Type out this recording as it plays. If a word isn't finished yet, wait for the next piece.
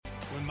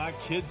my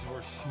kids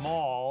were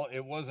small,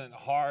 it wasn't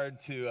hard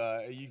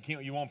to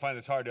you won't find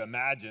this hard to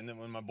imagine that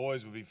when my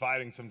boys would be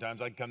fighting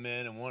sometimes I'd come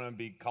in and one of them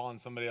be calling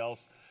somebody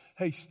else,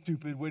 "Hey,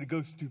 stupid, way to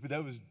go, stupid,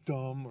 that was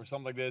dumb," or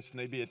something like this, and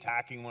they'd be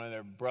attacking one of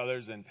their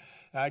brothers, and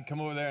I'd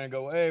come over there and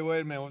go, "Hey, wait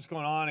a minute, what's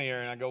going on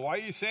here?" And I go, "Why are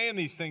you saying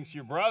these things to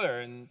your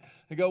brother?" And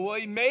they go, "Well,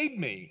 he made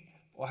me."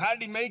 "Well, how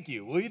did he make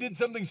you?" "Well, he did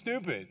something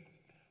stupid."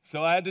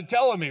 So I had to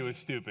tell him he was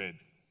stupid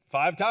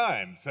 5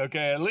 times,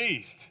 okay, at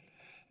least.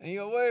 And you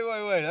go,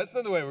 wait, that's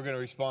not the way we're going to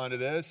respond to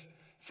this.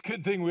 It's a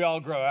good thing we all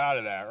grow out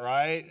of that,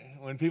 right?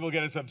 When people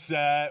get us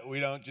upset,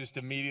 we don't just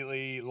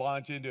immediately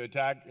launch into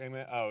attack.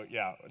 Oh,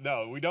 yeah,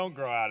 no, we don't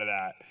grow out of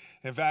that.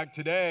 In fact,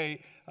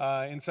 today,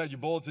 inside your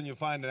bulletin, you'll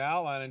find an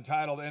outline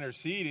entitled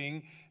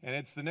Interceding, and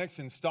it's the next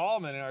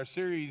installment in our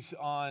series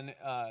on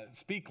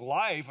speaking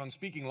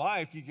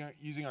life,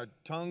 using our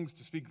tongues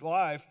to speak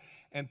life.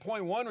 And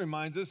point 1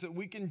 reminds us that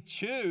we can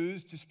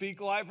choose to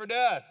speak life or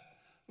death.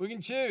 We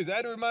can choose. I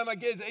had to remind my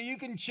kids, hey, you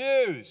can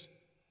choose.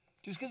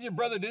 Just because your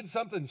brother did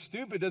something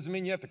stupid doesn't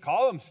mean you have to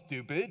call him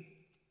stupid.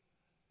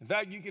 In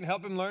fact, you can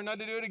help him learn not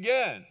to do it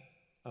again.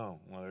 Oh,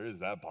 well, there is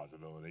that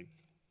possibility.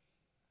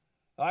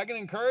 I can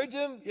encourage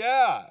him,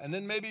 yeah, and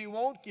then maybe he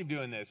won't keep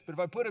doing this. But if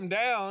I put him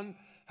down,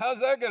 how's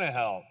that going to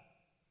help?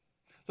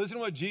 Listen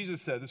to what Jesus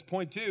said. This is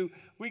point 2.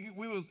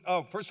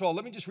 First of all,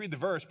 let me just read the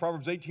verse,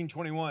 Proverbs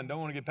 18:21.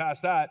 Don't want to get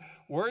past that.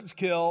 Words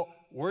kill,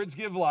 words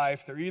give life.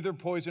 They're either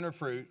poison or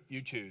fruit.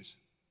 You choose.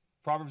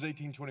 Proverbs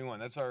 18:21.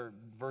 That's our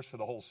verse for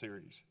the whole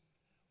series.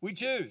 We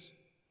choose.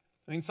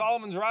 I mean,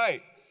 Solomon's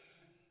right.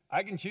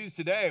 I can choose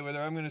today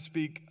whether I'm going to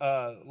speak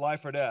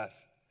life or death.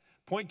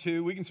 Point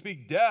 2, we can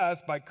speak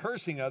death by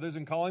cursing others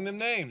and calling them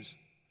names.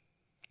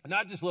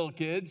 Not just little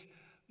kids,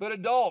 but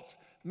adults.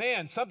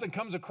 Man, something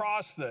comes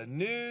across the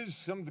news,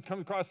 something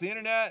comes across the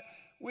internet,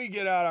 we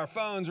get out our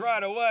phones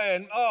right away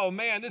and, oh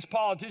man, this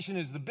politician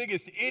is the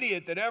biggest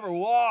idiot that ever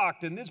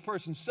walked, and this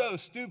person's so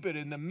stupid,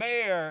 and the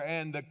mayor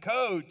and the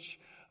coach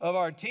of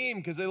our team,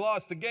 because they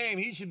lost the game,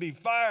 he should be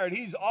fired,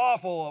 he's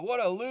awful, what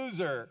a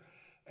loser.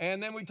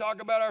 And then we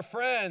talk about our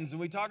friends, and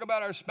we talk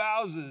about our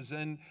spouses,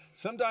 and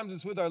sometimes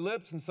it's with our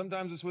lips, and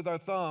sometimes it's with our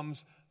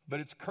thumbs, but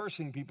it's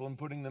cursing people and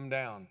putting them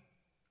down.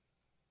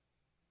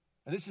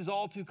 And this is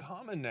all too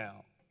common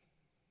now.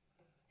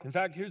 In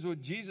fact, here's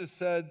what Jesus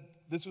said.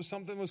 This was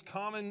something that was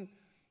common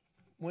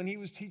when he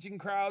was teaching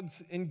crowds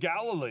in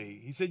Galilee.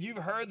 He said, "You've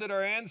heard that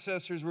our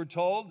ancestors were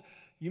told,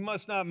 you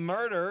must not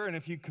murder, and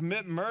if you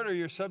commit murder,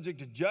 you're subject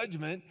to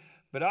judgment.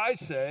 But I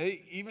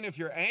say, even if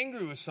you're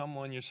angry with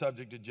someone, you're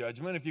subject to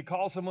judgment. If you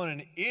call someone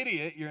an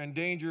idiot, you're in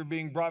danger of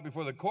being brought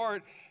before the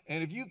court.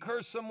 And if you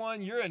curse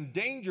someone, you're in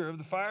danger of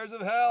the fires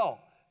of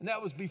hell." And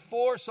that was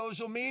before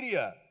social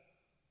media.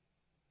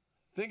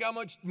 Think how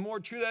much more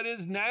true that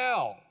is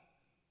now.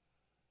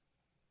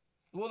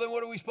 Well, then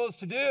what are we supposed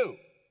to do?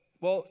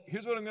 Well,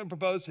 here's what I'm going to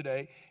propose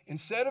today.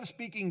 Instead of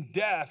speaking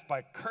death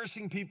by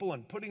cursing people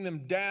and putting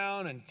them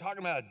down and talking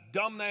about how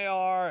dumb they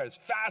are as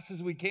fast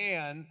as we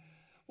can,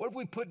 what if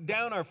we put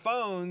down our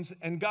phones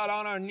and got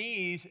on our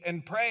knees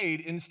and prayed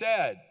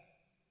instead?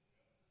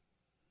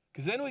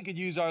 Because then we could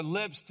use our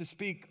lips to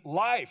speak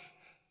life.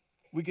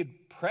 We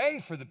could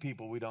pray for the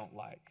people we don't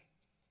like.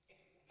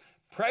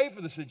 Pray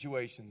for the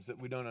situations that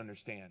we don't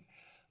understand.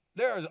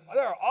 There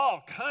are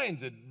all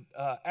kinds of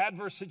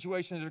adverse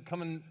situations that are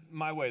coming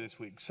my way this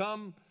week.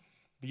 Some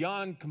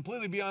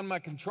completely beyond my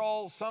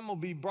control. Some will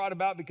be brought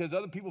about because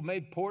other people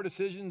made poor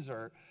decisions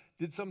or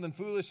did something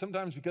foolish.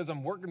 Sometimes because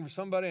I'm working for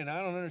somebody and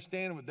I don't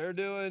understand what they're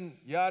doing.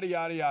 Yada,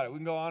 yada, yada. We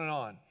can go on and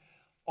on.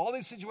 All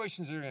these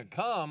situations that are going to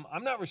come,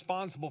 I'm not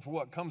responsible for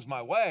what comes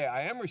my way.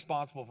 I am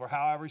responsible for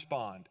how I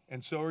respond.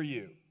 And so are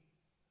you.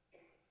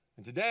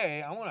 And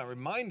today, I want to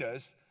remind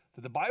us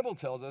that the Bible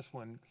tells us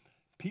when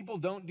people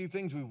don't do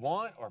things we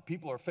want, or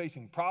people are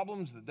facing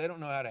problems that they don't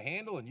know how to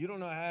handle, and you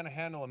don't know how to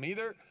handle them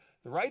either,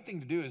 the right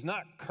thing to do is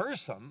not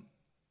curse them,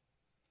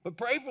 but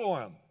pray for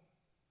them.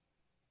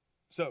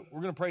 So we're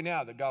going to pray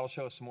now that God will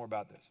show us some more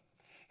about this.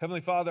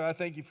 Heavenly Father, I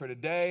thank you for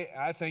today.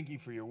 I thank you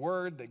for your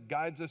word that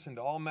guides us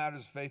into all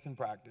matters of faith and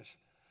practice.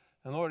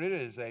 And Lord, it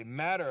is a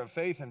matter of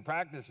faith and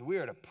practice. We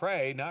are to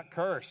pray, not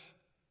curse.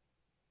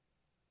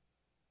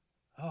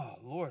 Oh,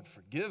 Lord,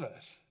 forgive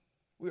us.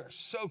 We are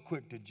so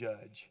quick to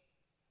judge.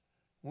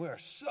 We are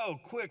so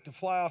quick to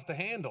fly off the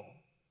handle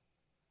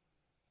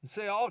and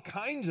say all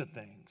kinds of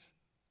things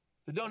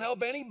that don't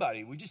help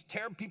anybody. We just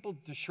tear people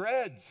to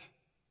shreds.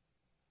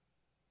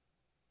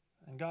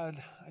 And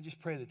God, I just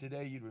pray that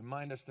today you'd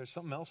remind us there's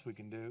something else we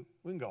can do.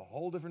 We can go a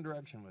whole different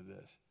direction with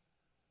this.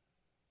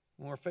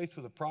 When we're faced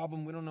with a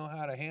problem we don't know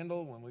how to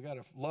handle, when we got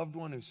a loved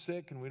one who's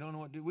sick and we don't know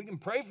what to do, we can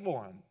pray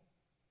for them.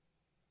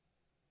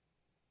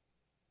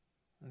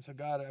 And so,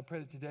 God, I pray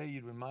that today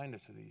you'd remind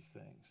us of these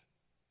things.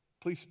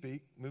 Please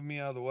speak. Move me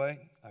out of the way.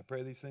 I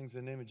pray these things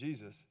in the name of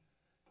Jesus.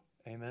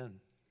 Amen.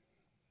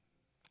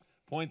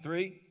 Point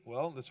 3,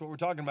 well, that's what we're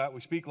talking about.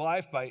 We speak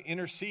life by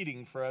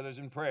interceding for others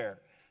in prayer.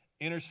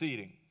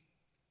 Interceding.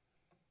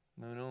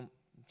 No,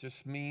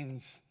 just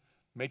means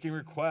Making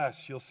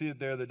requests, you'll see it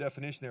there, the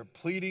definition there,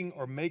 pleading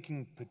or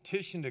making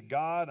petition to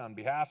God on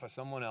behalf of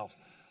someone else.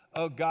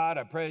 Oh God,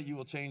 I pray that you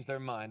will change their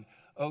mind.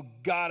 Oh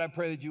God, I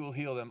pray that you will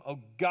heal them. Oh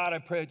God, I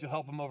pray that you'll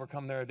help them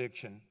overcome their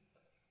addiction.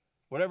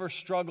 Whatever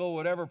struggle,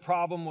 whatever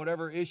problem,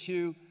 whatever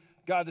issue,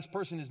 God, this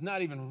person is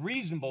not even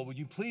reasonable. Would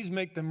you please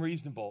make them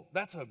reasonable?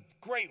 That's a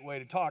great way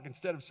to talk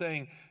instead of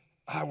saying,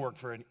 I work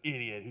for an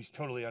idiot who's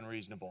totally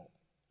unreasonable.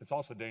 It's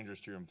also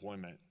dangerous to your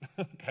employment,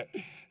 okay,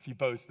 if you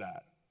post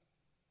that.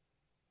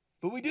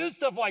 But we do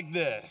stuff like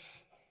this.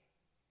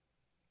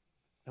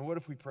 And what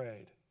if we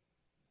prayed?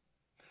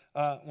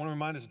 I want to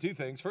remind us of two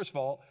things. First of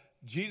all,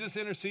 Jesus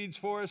intercedes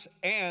for us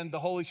and the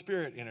Holy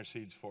Spirit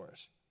intercedes for us.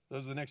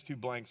 Those are the next two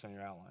blanks on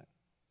your outline.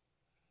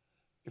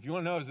 If you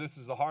want to know, this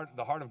is the heart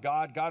of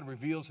God. God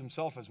reveals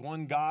himself as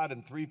one God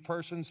in three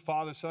persons,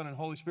 Father, Son, and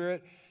Holy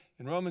Spirit.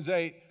 In Romans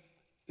 8,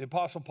 the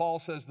Apostle Paul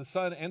says the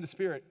Son and the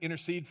Spirit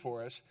intercede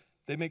for us.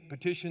 They make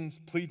petitions,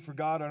 plead for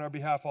God on our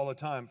behalf all the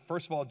time.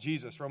 First of all,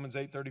 Jesus, Romans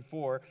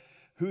 8:34.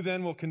 Who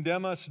then will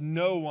condemn us?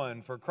 No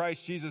one. For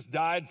Christ Jesus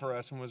died for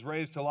us and was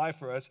raised to life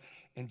for us.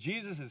 And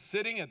Jesus is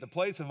sitting at the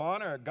place of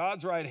honor at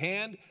God's right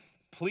hand,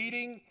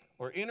 pleading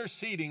or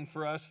interceding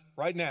for us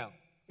right now.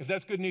 If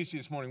that's good news to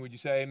you this morning, would you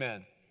say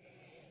amen?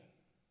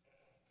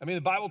 I mean,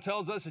 the Bible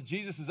tells us that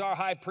Jesus is our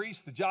high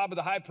priest. The job of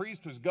the high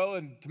priest was go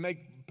and to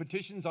make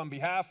petitions on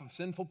behalf of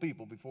sinful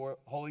people before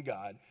holy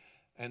God.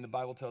 And the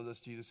Bible tells us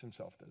Jesus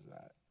himself does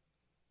that.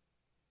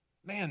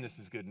 Man, this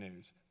is good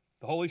news.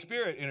 The Holy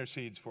Spirit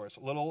intercedes for us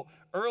a little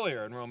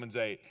earlier in Romans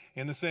 8.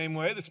 In the same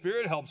way, the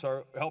Spirit helps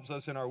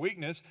us in our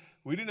weakness.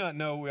 We do not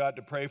know what we ought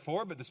to pray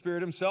for, but the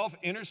Spirit himself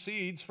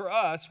intercedes for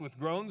us with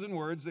groans that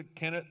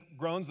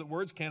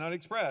words cannot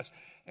express.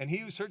 And he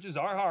who searches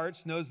our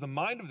hearts knows the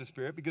mind of the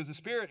Spirit, because the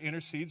Spirit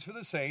intercedes for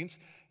the saints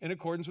in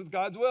accordance with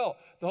God's will.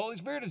 The Holy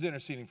Spirit is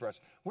interceding for us.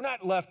 We're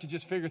not left to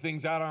just figure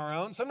things out on our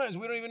own. Sometimes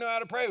we don't even know how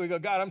to pray. We go,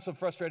 God, I'm so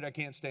frustrated I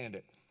can't stand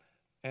it.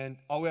 And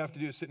all we have to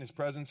do is sit in his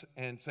presence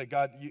and say,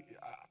 God,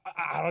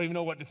 I don't even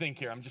know what to think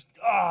here.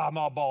 I'm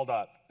all balled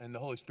up. And the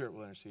Holy Spirit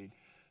will intercede.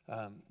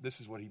 This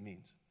is what he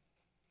means.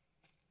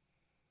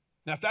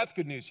 Now, if that's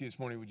good news to you this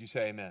morning, would you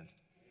say amen?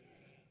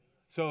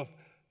 So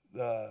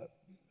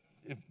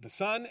if the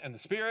Son and the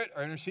Spirit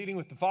are interceding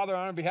with the Father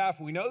on our behalf,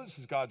 we know this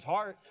is God's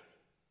heart.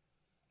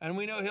 And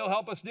we know he'll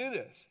help us do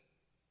this.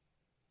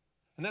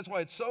 And that's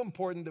why it's so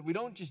important that we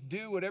don't just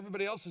do what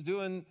everybody else is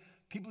doing.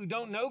 People who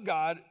don't know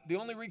God, the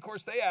only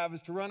recourse they have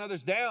is to run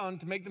others down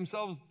to make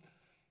themselves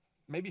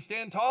maybe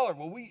stand taller.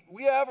 Well,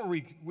 we have a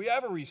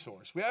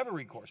resource. We have a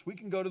recourse. We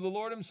can go to the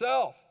Lord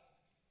himself.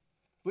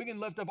 We can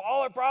lift up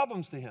all our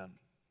problems to him.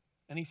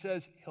 And he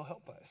says he'll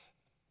help us.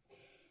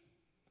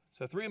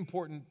 So 3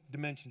 important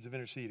dimensions of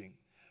interceding.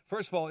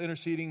 First of all,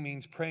 interceding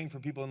means praying for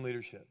people in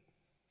leadership.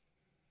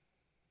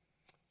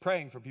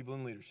 Praying for people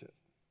in leadership.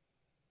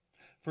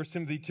 1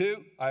 Timothy 2,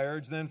 I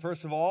urge then,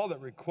 first of all,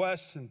 that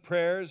requests and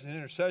prayers and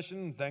intercession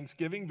and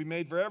thanksgiving be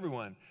made for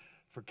everyone,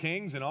 for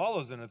kings and all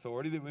those in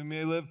authority, that we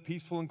may live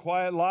peaceful and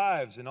quiet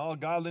lives in all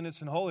godliness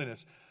and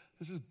holiness.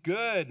 This is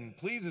good and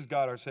pleases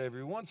God our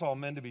Savior, who wants all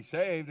men to be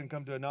saved and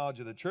come to a knowledge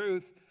of the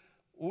truth.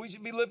 Well, we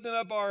should be lifting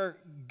up our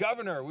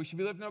governor. We should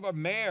be lifting up our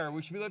mayor.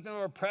 We should be lifting up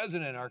our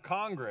president, our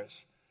Congress.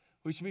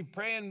 We should be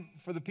praying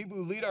for the people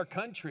who lead our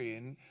country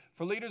and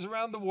for leaders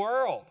around the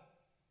world,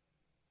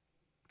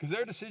 because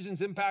their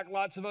decisions impact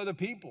lots of other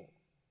people.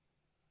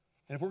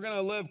 And if we're going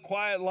to live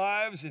quiet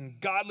lives in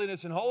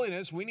godliness and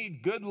holiness, we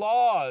need good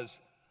laws.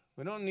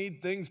 We don't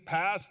need things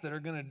passed that are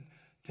going to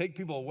take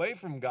people away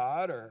from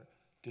God or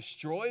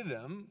destroy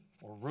them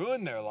or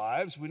ruin their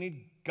lives. We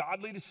need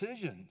godly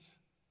decisions.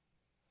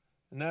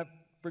 And that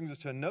brings us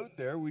to a note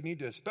there. We need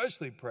to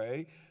especially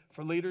pray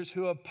for leaders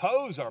who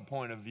oppose our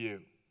point of view.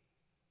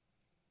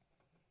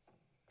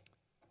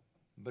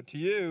 But to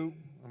you,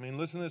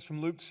 listen to this from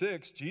Luke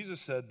 6.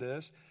 Jesus said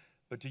this,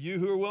 but to you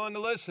who are willing to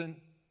listen,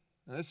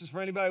 and this is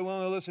for anybody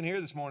willing to listen here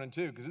this morning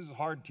too, because this is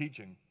hard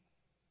teaching.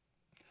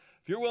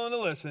 If you're willing to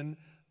listen,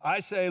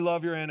 I say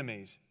love your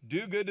enemies.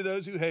 Do good to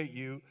those who hate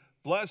you.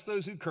 Bless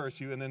those who curse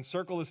you. And then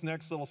circle this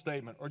next little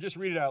statement, or just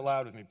read it out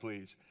loud with me,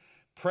 please.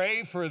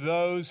 Pray for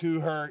those who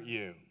hurt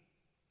you.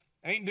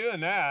 Ain't doing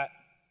that.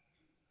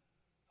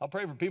 I'll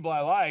pray for people I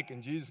like,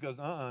 and Jesus goes,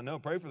 no,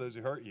 pray for those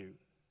who hurt you.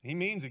 He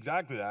means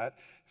exactly that.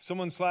 If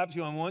someone slaps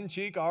you on one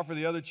cheek, offer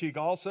the other cheek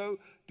also.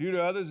 Do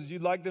to others as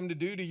you'd like them to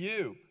do to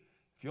you.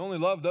 If you only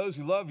love those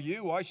who love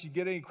you, why should you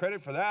get any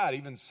credit for that?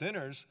 Even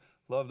sinners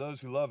love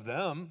those who love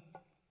them.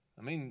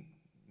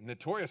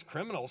 Notorious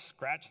criminals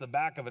scratch the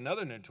back of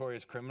another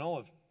notorious criminal.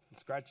 If he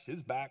scratched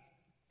his back.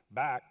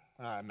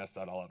 I messed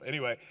that all up.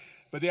 Anyway,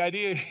 but the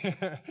idea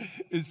here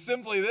is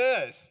simply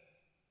this.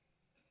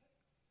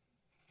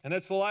 And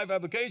that's the life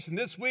application.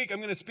 This week, I'm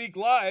going to speak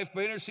life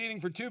by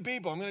interceding for 2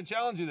 people. I'm going to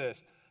challenge you this.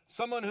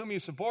 Someone whom you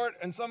support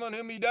and someone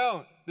whom you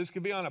don't. This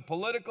could be on a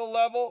political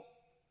level.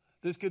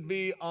 This could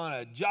be on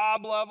a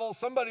job level.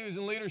 Somebody who's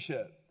in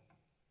leadership.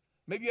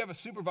 Maybe you have a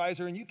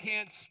supervisor and you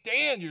can't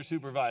stand your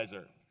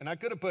supervisor. And I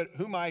could have put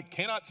whom I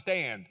cannot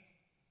stand.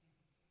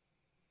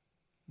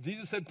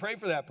 Jesus said, pray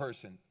for that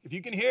person. If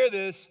you can hear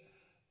this,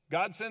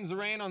 God sends the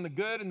rain on the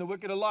good and the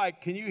wicked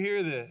alike. Can you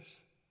hear this?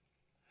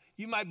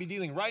 You might be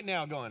dealing right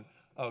now going,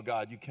 oh,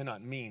 God, you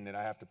cannot mean that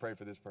I have to pray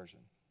for this person.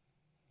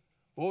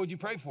 What would you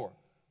pray for?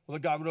 Well,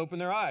 that God would open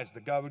their eyes,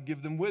 that God would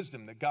give them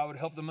wisdom, that God would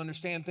help them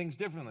understand things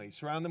differently,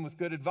 surround them with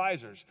good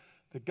advisors,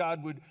 that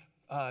God would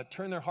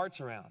turn their hearts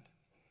around.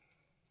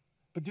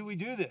 But do we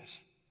do this?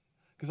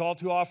 Because all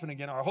too often,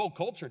 again, our whole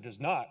culture does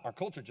not. Our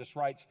culture just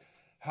writes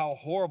how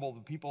horrible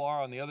the people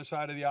are on the other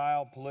side of the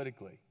aisle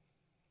politically.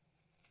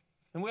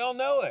 And we all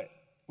know it.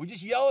 We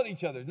just yell at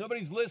each other.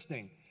 Nobody's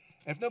listening.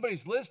 And if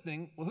nobody's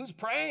listening, well, who's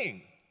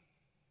praying?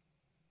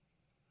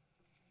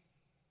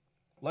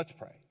 Let's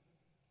pray.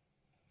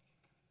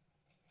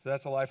 So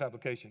that's a life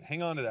application.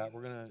 Hang on to that.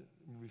 We're going to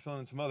be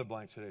filling in some other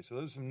blanks today. So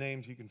those are some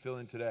names you can fill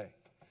in today.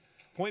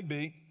 Point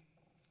B,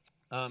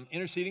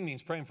 interceding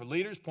means praying for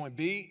leaders. Point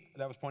B,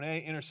 that was point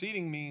A.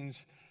 Interceding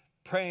means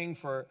praying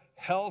for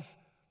health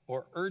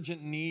or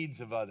urgent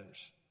needs of others.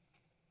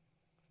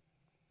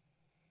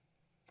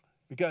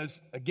 Because,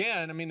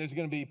 again, there's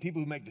going to be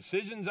people who make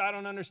decisions I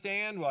don't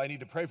understand. Well, I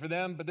need to pray for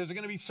them. But there's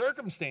going to be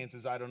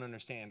circumstances I don't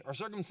understand, or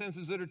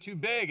circumstances that are too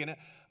big, and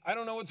I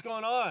don't know what's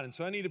going on, and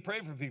so I need to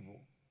pray for people.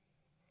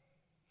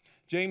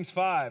 James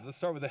 5, let's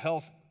start with the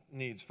health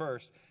needs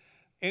first.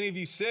 Any of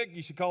you sick,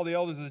 you should call the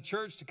elders of the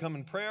church to come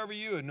and pray over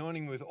you,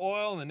 anointing with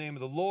oil in the name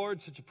of the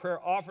Lord. Such a prayer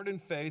offered in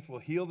faith will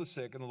heal the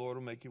sick, and the Lord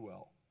will make you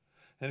well.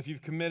 And if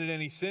you've committed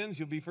any sins,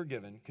 you'll be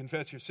forgiven.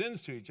 Confess your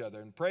sins to each other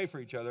and pray for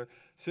each other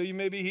so you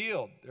may be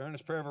healed. The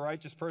earnest prayer of a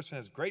righteous person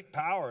has great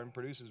power and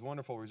produces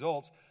wonderful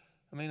results.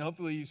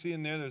 Hopefully you see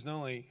in there's not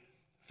only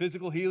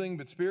physical healing,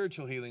 but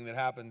spiritual healing that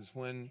happens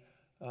when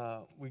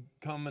we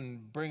come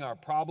and bring our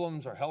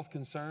problems, our health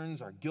concerns,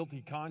 our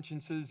guilty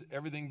consciences,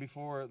 everything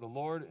before the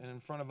Lord and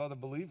in front of other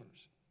believers.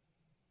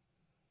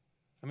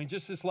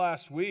 Just this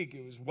last week,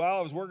 it was while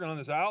I was working on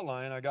this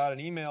outline, I got an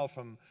email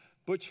from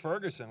Butch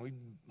Ferguson.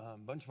 A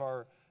bunch of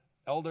our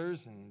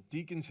elders and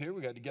deacons here,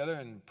 we got together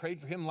and prayed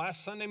for him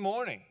last Sunday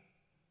morning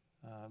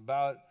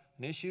about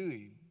an issue.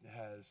 He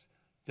has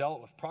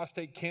dealt with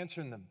prostate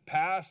cancer in the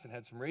past and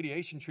had some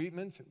radiation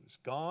treatments. It was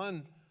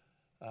gone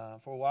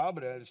for a while,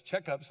 but at his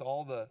checkups,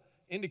 all the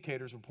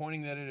indicators were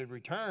pointing that it had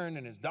returned,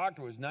 and his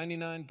doctor was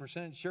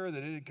 99% sure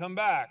that it had come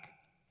back.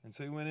 And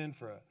so he went in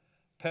for a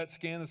PET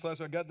scan this last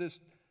week. I got this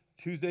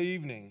Tuesday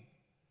evening.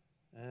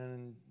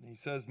 And he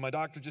says, my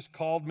doctor just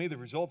called me. The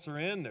results are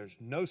in. There's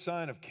no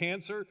sign of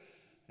cancer.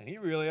 And he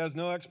really has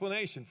no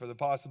explanation for the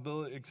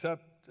possibility,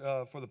 except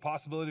for the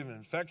possibility of an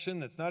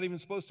infection that's not even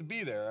supposed to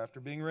be there after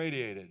being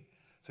radiated.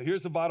 So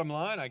here's the bottom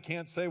line. I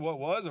can't say what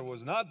was or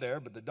was not there,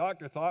 but the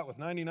doctor thought with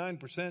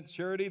 99%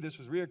 surety this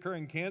was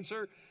reoccurring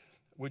cancer,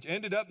 which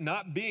ended up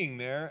not being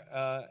there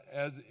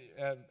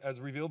as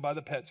revealed by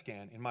the PET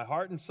scan. In my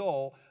heart and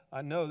soul,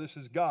 I know this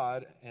is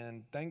God,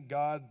 and thank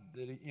God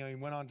that he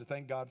went on to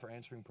thank God for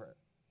answering prayer.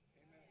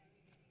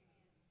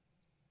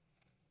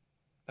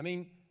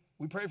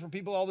 We pray for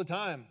people all the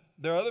time.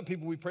 There are other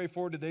people we pray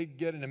for. Did they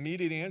get an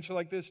immediate answer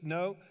like this?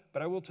 No.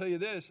 But I will tell you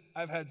this.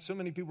 I've had so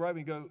many people write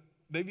me and go,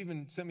 they've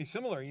even sent me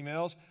similar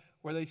emails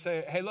where they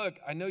say, hey, look,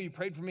 I know you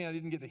prayed for me. I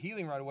didn't get the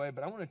healing right away,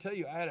 but I want to tell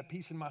you I had a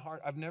peace in my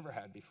heart I've never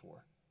had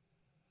before.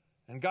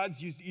 And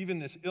God's used even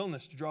this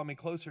illness to draw me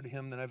closer to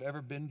him than I've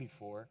ever been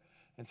before.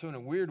 And so in a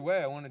weird way,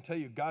 I want to tell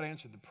you, God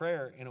answered the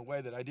prayer in a way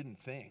that I didn't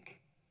think.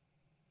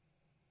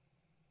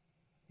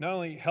 Not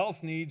only health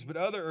needs, but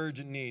other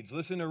urgent needs.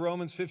 Listen to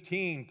Romans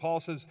 15. Paul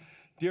says,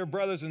 dear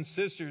brothers and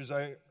sisters,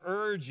 I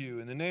urge you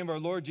in the name of our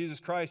Lord Jesus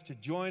Christ to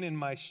join in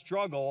my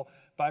struggle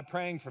by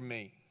praying for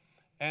me.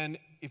 And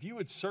if you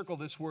would circle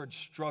this word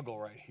struggle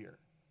right here.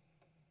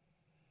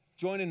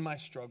 Join in my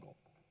struggle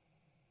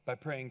by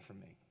praying for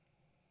me.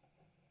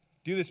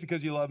 Do this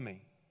because you love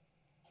me.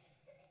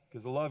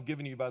 Because the love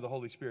given you by the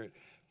Holy Spirit.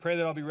 Pray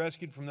that I'll be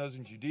rescued from those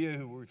in Judea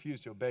who refuse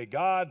to obey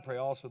God. Pray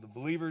also the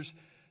believers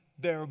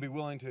there will be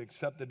willing to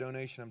accept the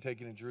donation I'm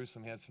taking to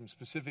Jerusalem. He had some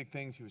specific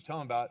things he was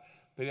telling about,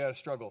 but he had a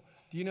struggle.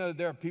 Do you know that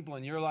there are people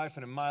in your life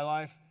and in my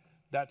life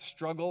that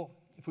struggle?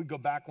 If we go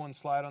back one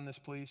slide on this,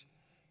 please.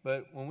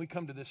 But when we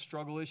come to this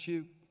struggle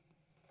issue,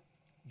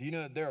 do you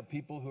know that there are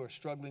people who are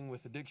struggling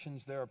with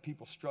addictions? There are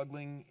people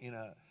struggling in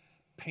a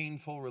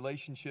painful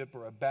relationship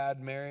or a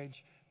bad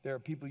marriage. There are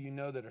people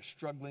that are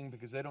struggling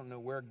because they don't know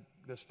where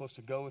they're supposed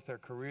to go with their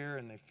career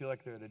and they feel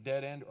like they're at a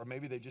dead end, or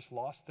maybe they just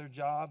lost their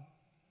job.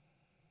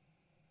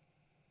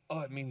 Oh,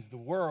 it means the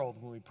world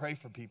when we pray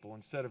for people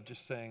instead of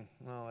just saying,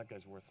 oh, that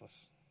guy's worthless.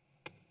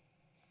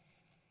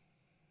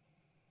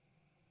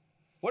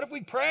 What if we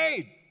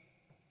prayed?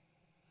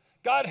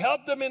 God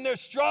helped them in their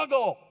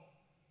struggle.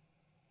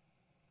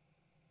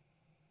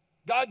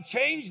 God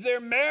changed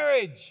their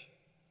marriage.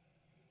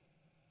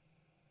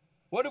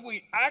 What if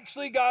we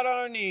actually got on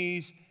our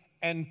knees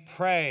and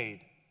prayed?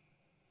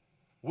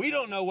 We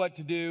don't know what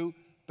to do,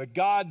 but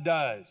God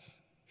does.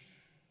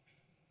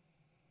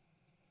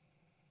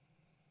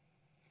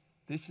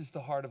 This is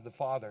the heart of the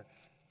Father.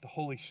 The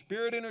Holy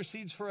Spirit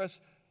intercedes for us.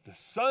 The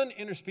Son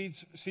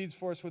intercedes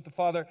for us with the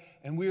Father,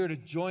 and we are to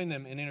join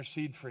them and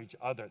intercede for each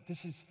other.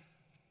 This is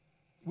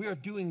We are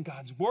doing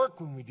God's work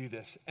when we do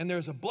this, and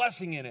there's a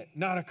blessing in it,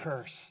 not a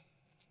curse.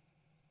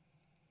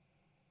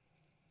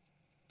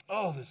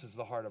 Oh, this is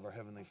the heart of our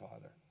Heavenly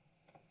Father.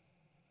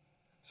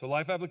 So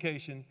life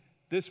application,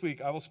 this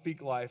week I will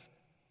speak life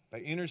by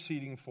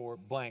interceding for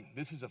blank.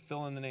 This is a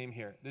fill in the name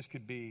here. This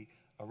could be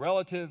a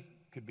relative,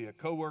 could be a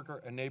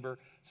coworker, a neighbor,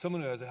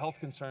 someone who has a health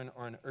concern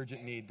or an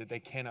urgent need that they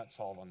cannot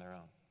solve on their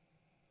own.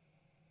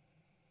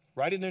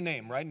 Write in their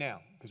name right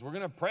now, because we're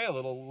going to pray a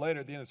little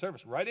later at the end of the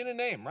service. Write in a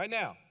name right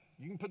now.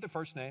 You can put the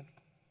first name.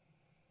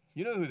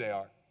 You know who they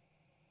are.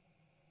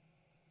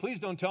 Please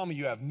don't tell me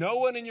you have no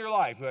one in your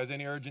life who has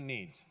any urgent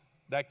needs.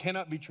 That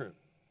cannot be true.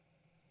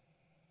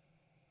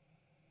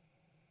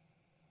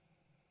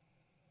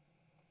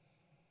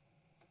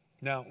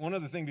 Now, one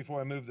other thing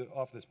before I move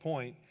off this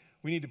point,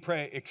 we need to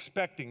pray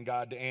expecting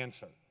God to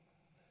answer.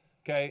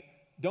 Okay?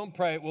 Don't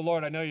pray, well,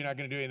 Lord, I know you're not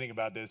going to do anything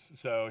about this,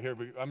 so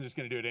I'm just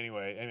going to do it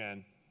anyway.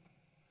 Amen.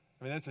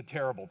 I mean, that's a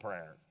terrible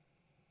prayer.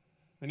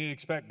 We need to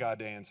expect God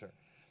to answer.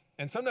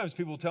 And sometimes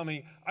people tell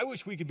me, I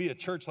wish we could be a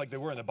church like they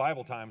were in the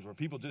Bible times where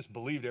people just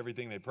believed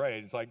everything they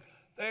prayed. It's like,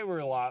 they were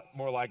a lot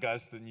more like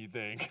us than you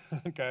think,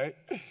 okay?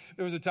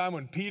 There was a time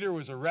when Peter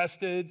was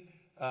arrested.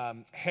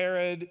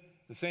 Herod,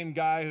 the same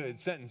guy who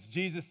had sentenced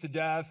Jesus to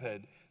death,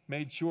 had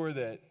made sure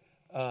that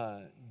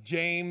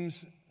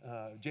James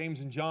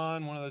and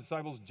John, one of the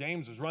disciples,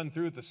 James was run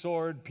through with the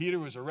sword. Peter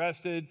was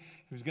arrested.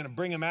 He was going to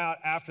bring him out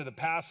after the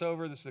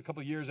Passover. This is a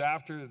couple of years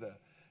after the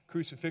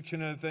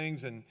crucifixion and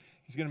things, and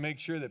he's going to make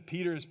sure that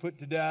Peter is put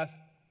to death.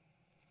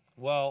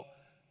 Well,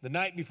 the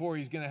night before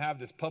he's going to have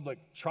this public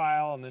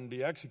trial and then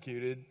be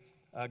executed,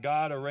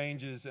 God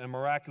arranges a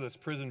miraculous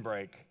prison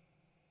break.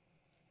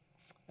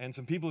 And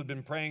some people had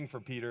been praying for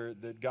Peter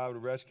that God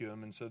would rescue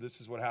him, and so this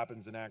is what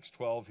happens in Acts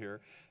 12 here.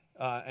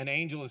 An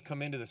angel has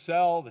come into the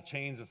cell. The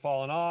chains have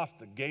fallen off.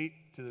 The gate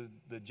to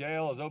the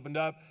jail has opened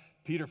up.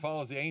 Peter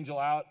follows the angel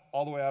out,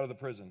 all the way out of the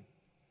prison.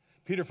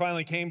 Peter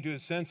finally came to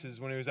his senses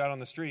when he was out on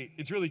the street.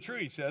 It's really true,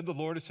 he said. The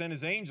Lord has sent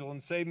his angel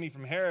and saved me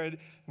from Herod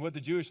and what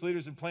the Jewish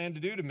leaders had planned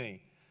to do to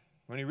me.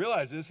 When he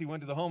realized this, he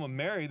went to the home of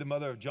Mary, the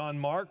mother of John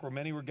Mark, where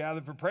many were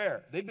gathered for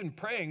prayer. They'd been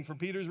praying for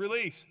Peter's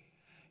release.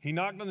 He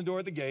knocked on the door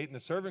at the gate, and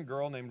a servant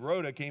girl named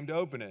Rhoda came to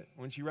open it.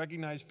 When she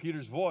recognized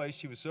Peter's voice,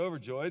 she was so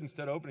overjoyed,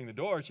 instead of opening the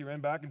door, she ran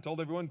back and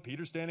told everyone,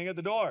 Peter's standing at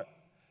the door.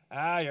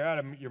 You're out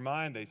of your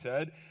mind, they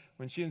said.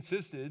 When she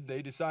insisted,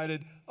 they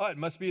decided, it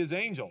must be his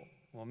angel.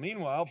 Well,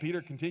 meanwhile,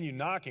 Peter continued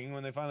knocking.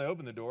 When they finally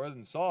opened the door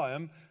and saw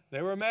him,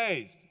 they were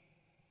amazed.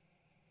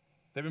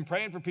 They've been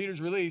praying for Peter's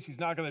release. He's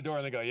knocking on the door,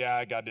 and they go,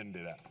 yeah, God didn't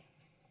do that.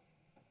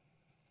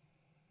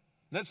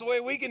 And that's the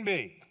way we can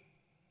be.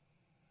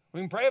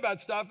 We can pray about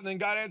stuff, and then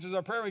God answers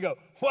our prayer, and we go,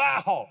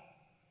 wow,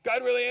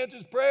 God really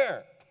answers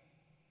prayer.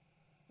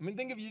 I mean,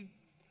 think if you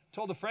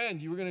told a friend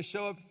you were going to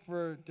show up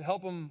to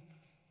help them,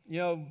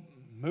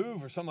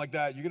 move or something like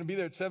that. You're going to be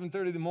there at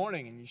 7:30 in the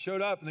morning, and you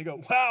showed up, and they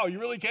go, wow, you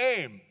really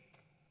came.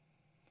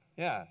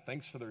 Yeah,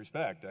 thanks for the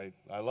respect.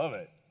 I love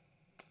it.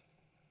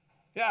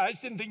 Yeah, I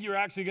just didn't think you were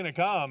actually going to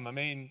come. I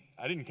mean,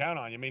 I didn't count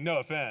on you. I mean, no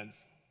offense.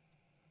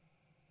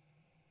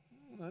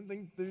 I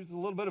think there's a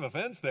little bit of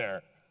offense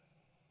there.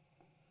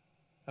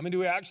 I mean, do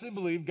we actually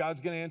believe God's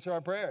going to answer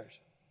our prayers?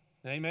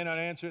 Now, he may not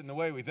answer it in the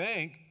way we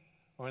think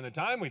or in the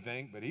time we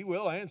think, but he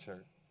will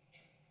answer.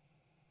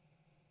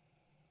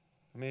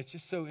 I mean, it's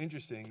just so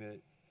interesting that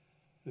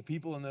the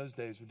people in those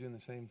days were doing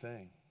the same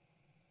thing.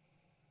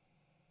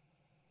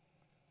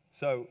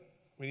 So,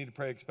 we need to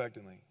pray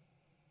expectantly.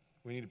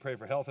 We need to pray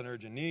for health and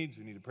urgent needs.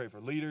 We need to pray for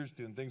leaders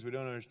doing things we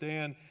don't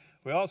understand.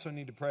 We also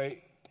need to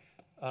pray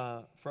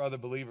for other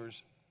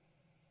believers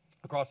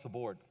across the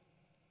board,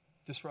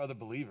 just for other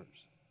believers.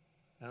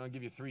 And I'm going to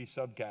give you 3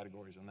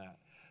 subcategories on that.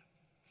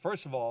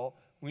 First of all,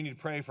 we need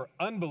to pray for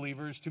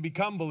unbelievers to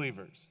become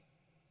believers.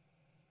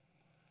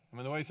 I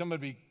mean, the way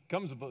somebody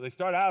they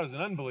start out as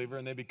an unbeliever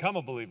and they become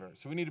a believer.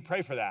 So we need to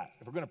pray for that.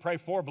 If we're going to pray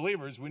for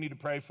believers, we need to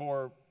pray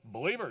for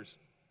believers,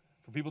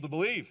 for people to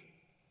believe.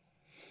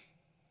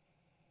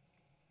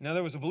 Now,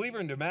 there was a believer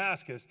in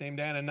Damascus named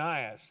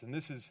Ananias, and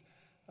this is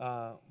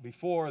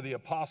before the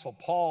Apostle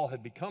Paul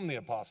had become the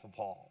Apostle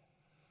Paul.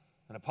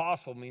 An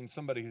apostle means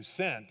somebody who's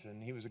sent,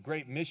 and he was a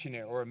great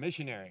missionary or a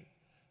missionary.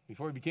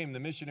 Before he became the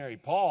missionary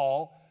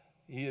Paul,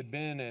 he had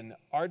been an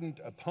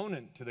ardent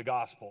opponent to the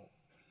gospel.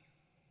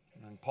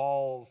 And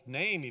Paul's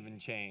name even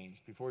changed.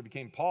 Before he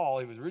became Paul,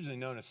 he was originally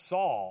known as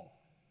Saul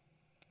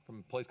from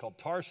a place called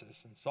Tarsus.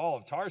 And Saul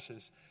of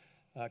Tarsus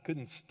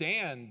couldn't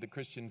stand the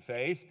Christian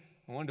faith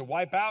and wanted to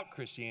wipe out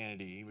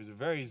Christianity. He was a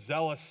very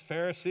zealous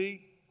Pharisee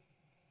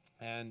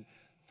and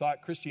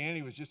thought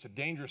Christianity was just a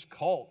dangerous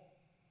cult.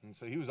 And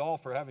so he was all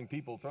for having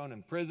people thrown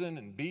in prison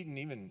and beaten,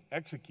 even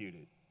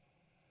executed.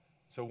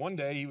 So one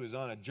day he was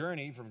on a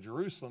journey from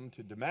Jerusalem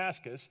to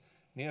Damascus,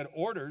 and he had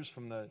orders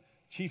from the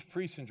chief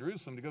priests in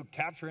Jerusalem to go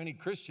capture any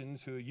Christians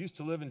who used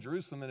to live in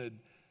Jerusalem and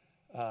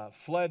had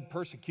fled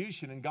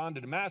persecution and gone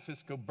to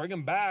Damascus, go bring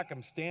them back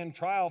and stand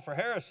trial for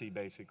heresy,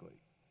 basically.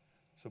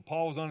 So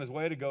Paul was on his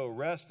way to go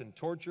arrest and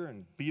torture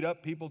and beat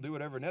up people, do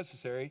whatever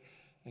necessary,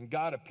 and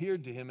God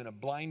appeared to him in a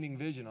blinding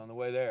vision on the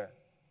way there.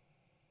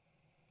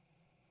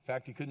 In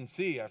fact, he couldn't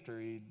see after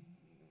he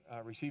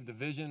received the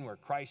vision where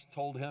Christ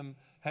told him,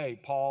 hey,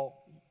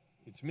 Paul,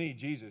 it's me,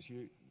 Jesus.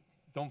 You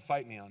don't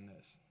fight me on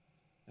this.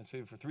 And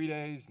so for 3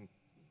 days,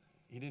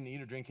 he didn't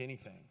eat or drink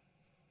anything.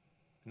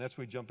 And that's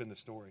where we jump in the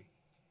story.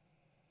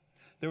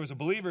 There was a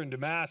believer in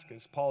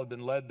Damascus. Paul had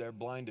been led there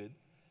blinded.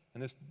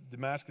 And this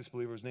Damascus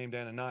believer was named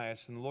Ananias.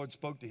 And the Lord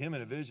spoke to him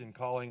in a vision,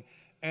 calling,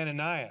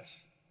 Ananias.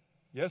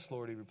 Yes,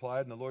 Lord, he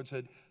replied. And the Lord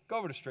said, go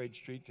over to Straight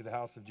Street to the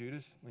house of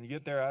Judas. When you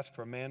get there, ask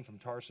for a man from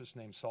Tarsus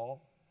named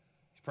Saul.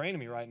 He's praying to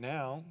me right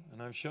now,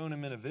 and I've shown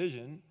him in a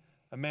vision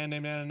a man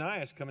named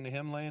Ananias coming to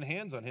him, laying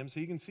hands on him so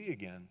he can see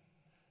again.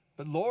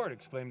 But Lord,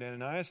 exclaimed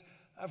Ananias,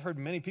 I've heard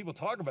many people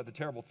talk about the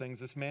terrible things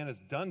this man has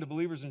done to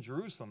believers in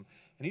Jerusalem,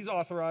 and he's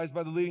authorized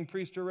by the leading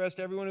priest to arrest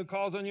everyone who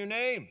calls on your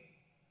name.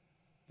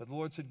 But the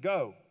Lord said,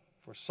 go,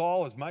 for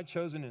Saul is my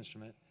chosen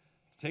instrument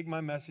to take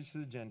my message to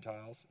the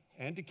Gentiles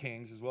and to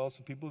kings as well as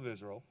the people of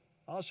Israel.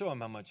 I'll show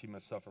him how much he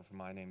must suffer for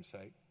my name's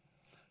sake.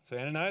 So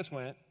Ananias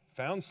went,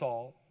 found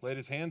Saul, laid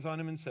his hands on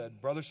him and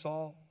said, Brother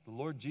Saul, the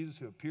Lord Jesus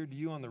who appeared to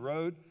you on the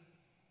road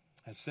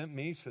has sent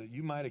me so that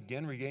you might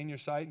again regain your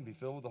sight and be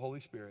filled with the Holy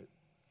Spirit.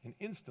 And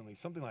instantly,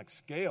 something like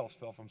scales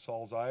fell from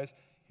Saul's eyes.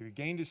 He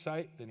regained his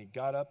sight, then he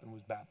got up and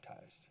was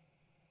baptized.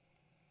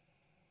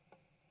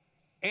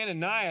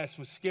 Ananias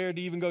was scared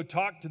to even go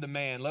talk to the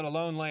man, let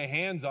alone lay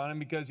hands on him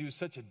because he was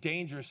such a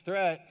dangerous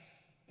threat.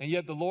 And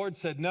yet the Lord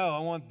said, no, I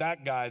want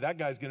that guy. That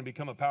guy's going to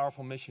become a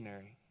powerful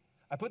missionary.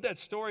 I put that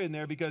story in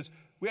there because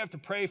we have to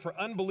pray for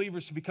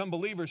unbelievers to become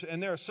believers.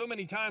 And there are so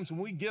many times when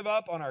we give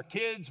up on our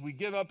kids, we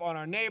give up on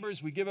our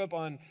neighbors, we give up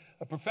on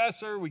a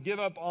professor, we give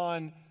up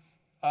on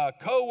a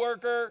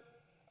coworker.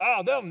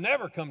 Oh, they'll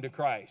never come to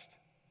Christ.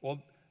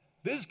 Well,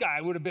 this guy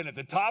would have been at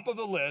the top of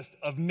the list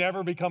of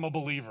never become a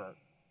believer.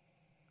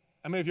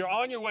 I mean, if you're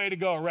on your way to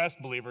go arrest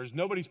believers,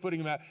 nobody's putting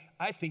him out.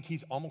 I think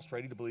he's almost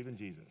ready to believe in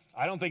Jesus.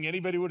 I don't think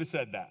anybody would have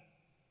said that.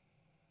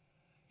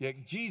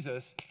 Yet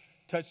Jesus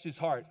touched his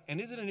heart.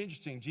 And isn't it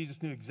interesting? Jesus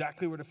knew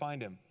exactly where to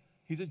find him.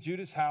 He's at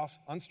Judas' house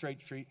on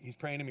Straight Street. He's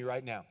praying to me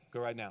right now.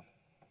 Go right now.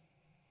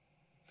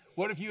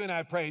 What if you and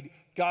I prayed,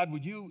 God,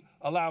 would you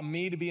allow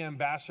me to be an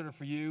ambassador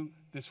for you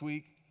this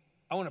week?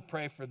 I want to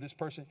pray for this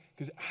person.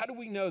 Because how do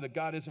we know that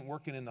God isn't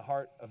working in the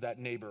heart of that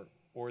neighbor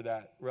or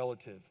that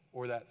relative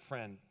or that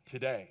friend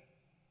today?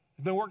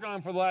 He's been working on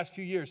them for the last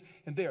few years,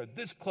 and they are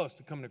this close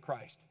to coming to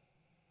Christ.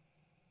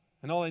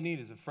 And all they need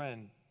is a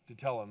friend to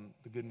tell them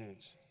the good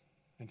news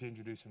and to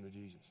introduce them to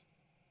Jesus.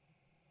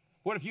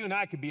 What if you and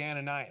I could be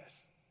Ananias?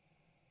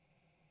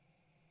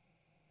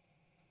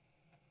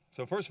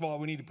 So first of all,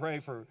 we need to pray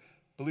for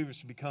unbelievers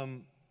to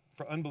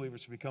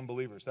become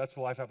believers. That's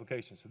the life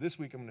application. So this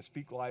week I'm going to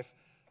speak life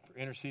for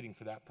interceding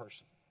for that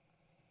person.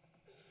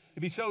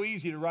 It'd be so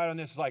easy to write on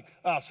this. It's like,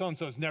 oh,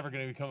 so-and-so is never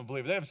going to become a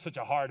believer. They have such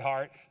a hard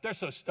heart. They're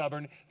so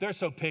stubborn. They're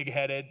so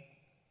pig-headed.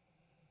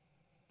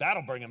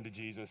 That'll bring them to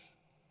Jesus.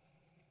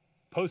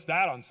 Post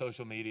that on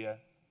social media.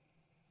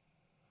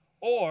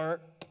 Or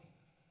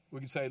we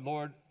can say,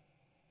 Lord,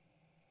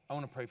 I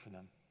want to pray for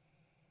them.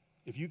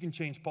 If you can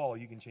change Paul,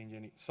 you can change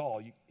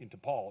Saul into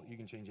Paul. You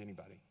can change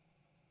anybody.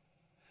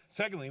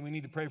 Secondly, we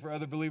need to pray for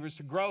other believers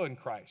to grow in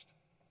Christ.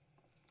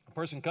 A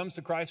person comes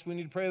to Christ, we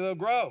need to pray they'll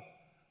grow.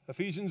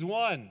 Ephesians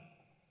 1,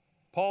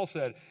 Paul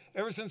said,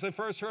 ever since I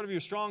first heard of your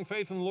strong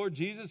faith in the Lord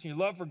Jesus and your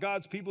love for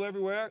God's people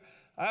everywhere,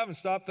 I haven't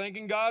stopped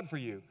thanking God for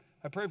you.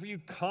 I pray for you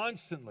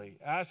constantly,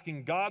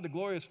 asking God, the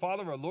glorious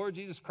Father of our Lord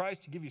Jesus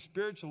Christ, to give you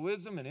spiritual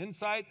wisdom and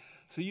insight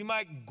so you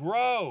might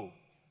grow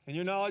in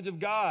your knowledge of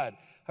God.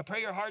 I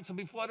pray your hearts will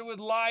be flooded with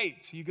light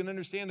so you can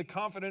understand the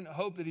confident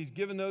hope that he's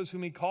given those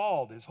whom he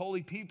called, his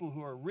holy people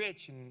who are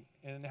rich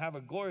and have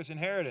a glorious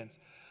inheritance.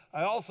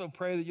 I also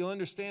pray that you'll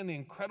understand the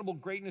incredible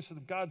greatness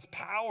of God's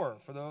power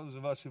for those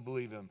of us who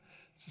believe him.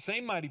 It's the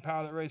same mighty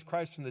power that raised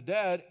Christ from the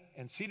dead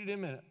and seated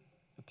him in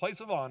the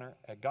place of honor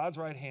at God's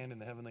right hand in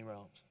the heavenly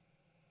realms.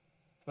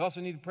 We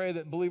also need to pray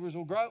that believers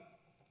will grow,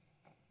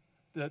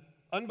 that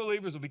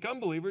unbelievers will become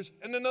believers,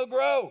 and then they'll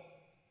grow.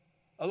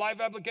 A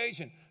life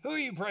application. Who are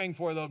you praying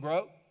for they'll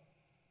grow?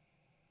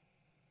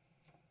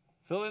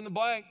 Fill in the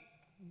blank.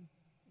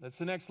 That's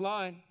the next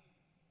line.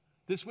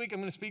 This week I'm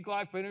going to speak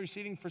life by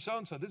interceding for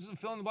so-and-so. This is a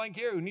fill in the blank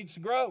here who needs to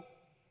grow.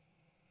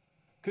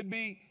 Could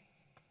be,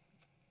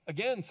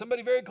 again,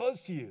 somebody very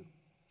close to you.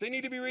 They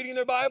need to be reading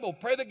their Bible.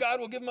 Pray that God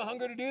will give them a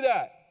hunger to do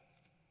that.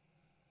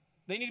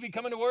 They need to be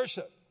coming to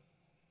worship.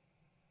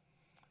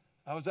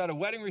 I was at a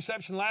wedding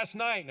reception last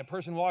night, and a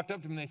person walked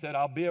up to me and they said,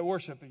 I'll be at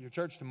worship at your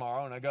church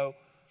tomorrow. And I go,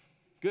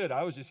 good,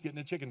 I was just getting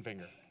a chicken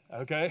finger,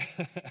 okay?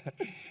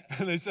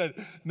 And they said,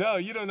 no,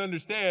 you don't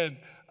understand.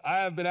 I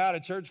have been out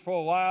of church for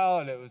a while,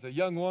 and it was a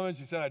young woman.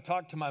 She said, I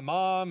talked to my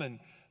mom, and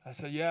I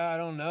said, yeah, I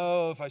don't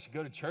know if I should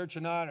go to church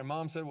or not. Her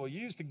mom said, well, you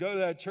used to go to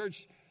that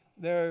church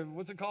there,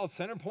 what's it called,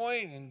 Center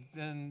Point?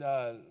 And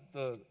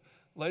the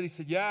lady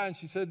said, yeah. And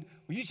she said,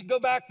 well, you should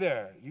go back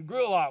there. You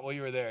grew a lot while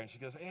you were there. And she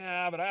goes,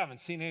 yeah, but I haven't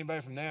seen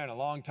anybody from there in a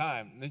long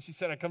time. And then she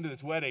said, I come to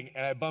this wedding,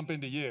 and I bump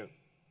into you.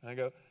 And I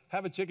go,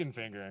 have a chicken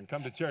finger and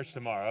come to church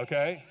tomorrow,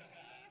 okay?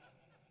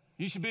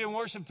 You should be in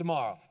worship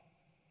tomorrow.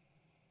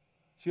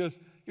 She goes,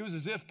 was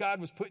as if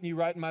God was putting you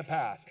right in my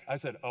path. I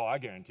said, oh, I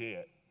guarantee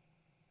it.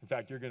 In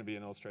fact, you're going to be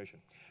an illustration.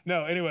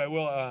 No, anyway,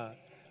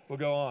 we'll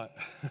go on.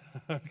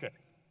 Okay.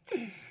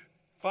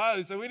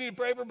 Finally, so we need to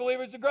pray for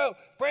believers to grow.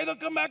 Pray they'll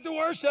come back to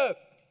worship.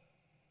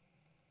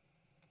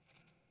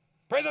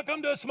 Pray they'll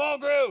come to a small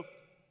group.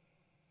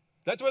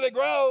 That's where they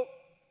grow.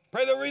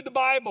 Pray they'll read the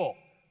Bible.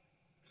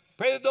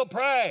 Pray that they'll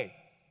pray.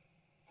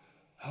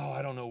 Oh,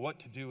 I don't know what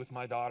to do with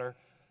my daughter.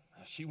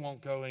 She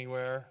won't go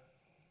anywhere.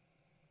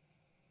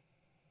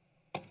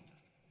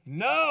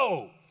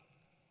 No.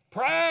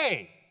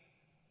 Pray.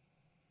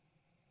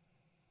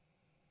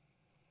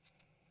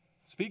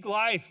 Speak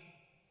life.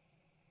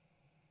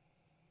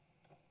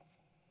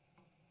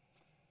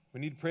 We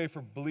need to pray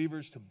for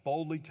believers to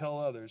boldly tell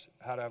others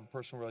how to have a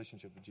personal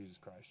relationship with Jesus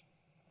Christ.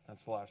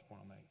 That's the last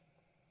point I'll make.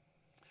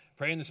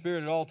 Pray in the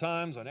Spirit at all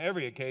times, on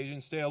every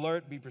occasion. Stay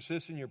alert. Be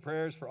persistent in your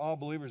prayers for all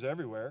believers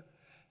everywhere.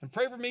 And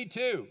pray for me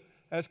too.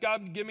 Ask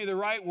God to give me the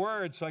right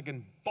words so I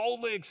can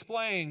boldly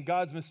explain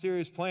God's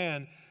mysterious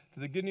plan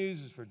that the good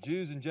news is for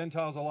Jews and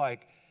Gentiles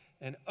alike.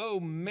 And oh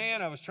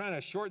man, I was trying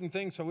to shorten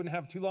things so I wouldn't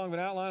have too long of an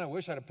outline. I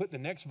wish I'd have put the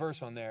next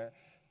verse on there,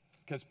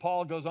 because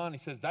Paul goes on, he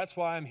says, that's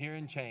why I'm here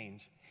in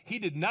chains. He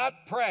did not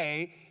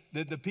pray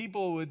that the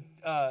people would,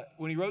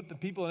 when he wrote the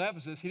people in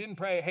Ephesus, he didn't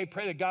pray, hey,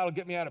 pray that God will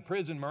get me out of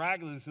prison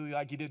miraculously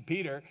like he did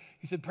Peter.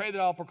 He said, pray that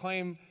I'll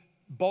proclaim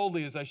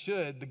boldly as I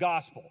should the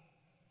gospel.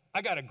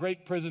 I got a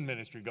great prison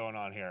ministry going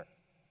on here.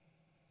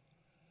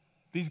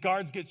 These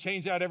guards get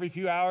changed out every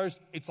few hours.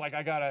 It's like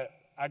I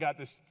got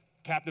this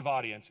captive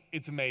audience.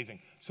 It's amazing.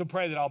 So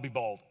pray that I'll be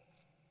bold.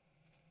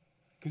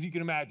 Because you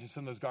can imagine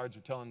some of those guards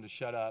were telling him to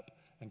shut up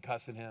and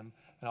cussing him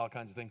and all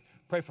kinds of things.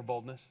 Pray for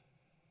boldness.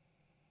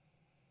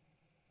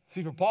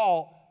 See, for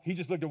Paul, he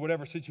just looked at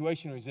whatever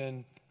situation he was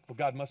in. Well,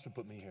 God must have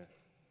put me here.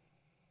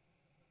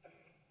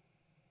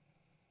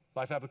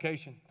 Life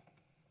application.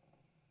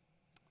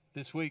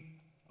 This week,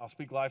 I'll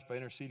speak life by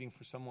interceding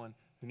for someone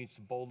who needs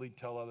to boldly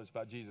tell others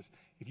about Jesus.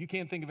 If you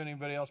can't think of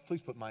anybody else,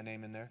 please put my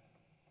name in there.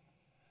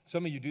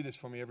 Some of you do this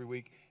for me every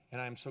week,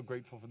 and I am so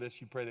grateful for this.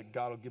 You pray that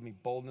God will give me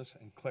boldness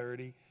and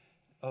clarity.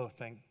 Oh,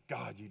 thank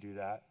God you do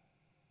that.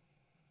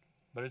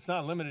 But it's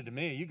not limited to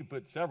me. You could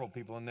put several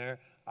people in there.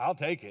 I'll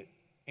take it.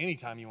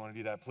 Anytime you want to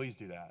do that, please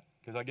do that.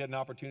 Because I get an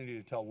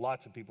opportunity to tell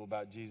lots of people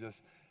about Jesus,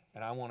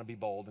 and I want to be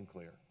bold and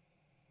clear.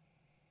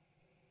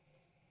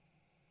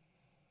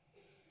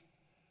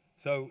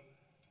 So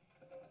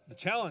the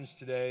challenge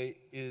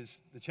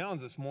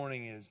this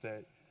morning is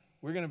that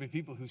we're going to be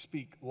people who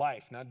speak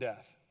life, not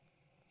death.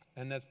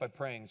 And that's by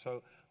praying.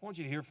 So I want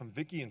you to hear from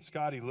Vicki and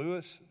Scotty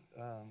Lewis.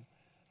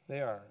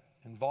 They are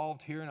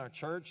involved here in our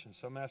church, and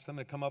so I'm asking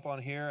them to come up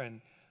on here.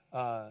 And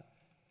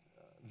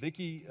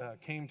Vicki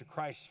came to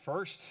Christ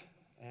first,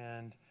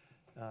 and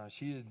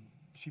she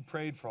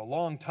prayed for a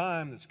long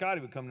time that Scotty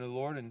would come to the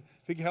Lord. And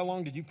Vicki, how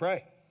long did you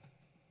pray?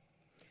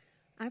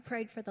 I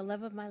prayed for the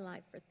love of my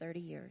life for 30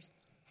 years.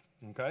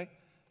 Okay.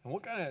 And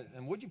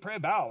what'd you pray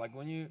about? Like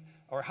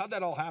how'd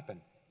that all happen?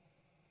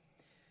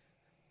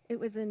 It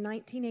was in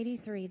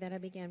 1983 that I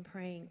began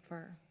praying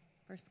for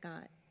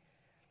Scott.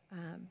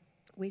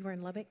 We were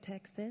in Lubbock,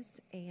 Texas,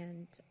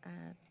 and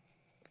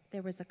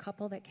there was a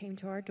couple that came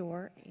to our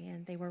door,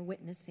 and they were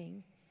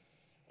witnessing.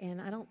 And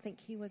I don't think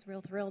he was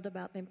real thrilled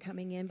about them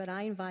coming in, but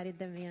I invited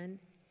them in,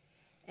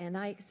 and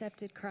I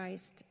accepted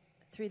Christ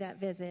through that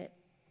visit,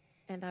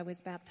 and I was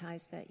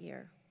baptized that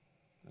year.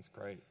 That's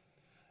great.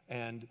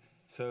 And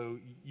so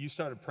you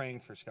started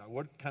praying for Scott.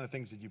 What kind of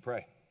things did you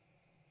pray?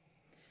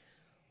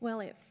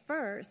 Well, at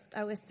first,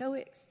 I was so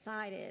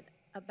excited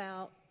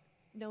about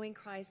knowing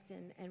Christ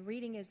and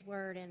reading his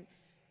word, and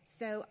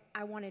so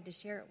I wanted to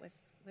share it with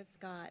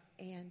Scott,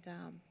 and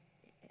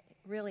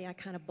really I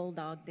kind of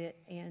bulldogged it,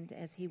 and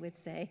as he would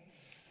say.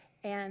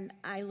 And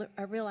I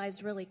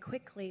realized really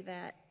quickly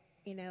that,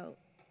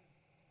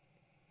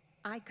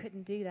 I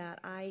couldn't do that.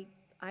 I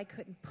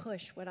couldn't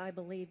push what I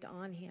believed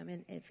on him,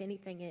 and if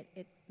anything,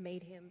 it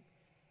made him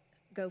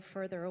go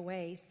further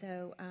away.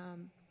 So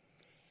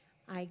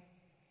I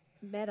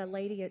met a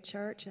lady at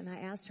church, and I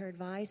asked her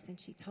advice, and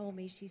she told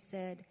me, she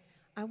said,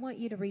 I want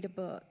you to read a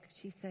book.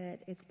 She said,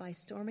 it's by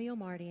Stormy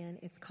O'Mardian.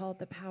 It's called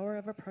The Power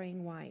of a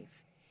Praying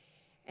Wife.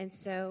 And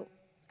so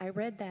I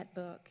read that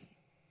book,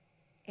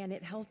 and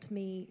it helped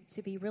me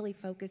to be really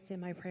focused in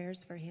my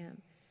prayers for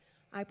him.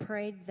 I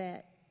prayed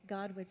that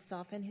God would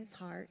soften his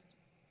heart.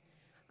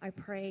 I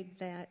prayed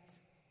that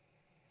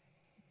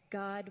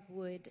God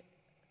would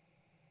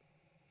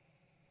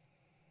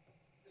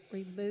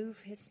remove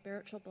his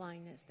spiritual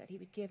blindness, that he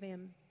would give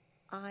him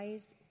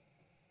eyes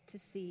to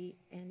see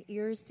and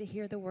ears to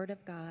hear the word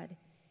of God,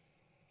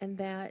 and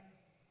that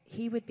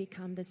he would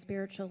become the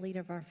spiritual leader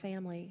of our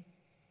family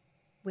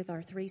with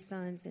our 3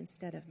 sons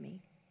instead of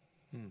me.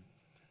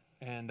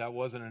 And that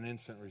wasn't an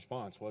instant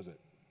response, was it?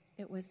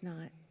 It was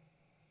not.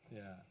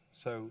 Yeah.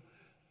 So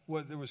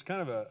there was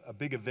kind of a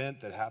big event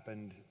that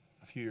happened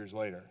a few years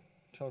later.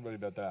 Tell everybody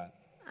about that.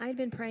 I'd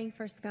been praying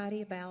for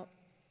Scotty about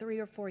 3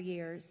 or 4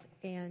 years,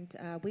 and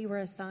we were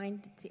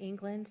assigned to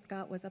England.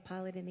 Scott was a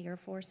pilot in the Air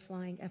Force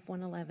flying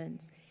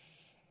F-111s.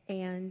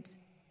 And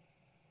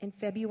in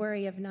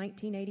February of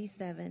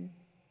 1987,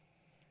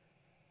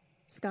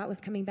 Scott was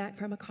coming back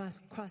from a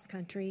cross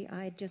country.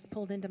 I had just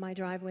pulled into my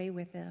driveway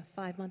with a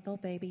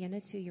 5-month-old baby and a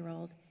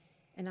 2-year-old,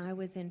 and I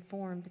was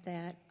informed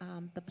that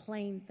the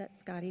plane that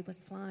Scotty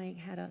was flying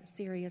had a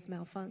serious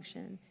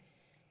malfunction,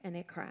 and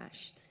it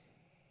crashed.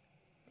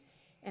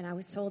 And I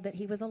was told that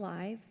he was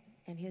alive,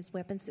 and his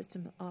weapons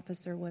system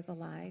officer was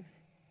alive.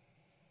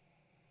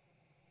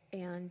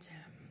 And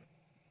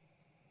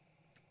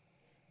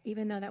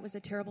even though that was a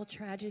terrible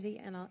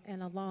tragedy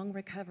and a long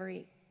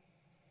recovery,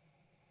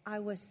 I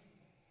was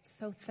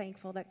so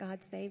thankful that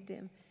God saved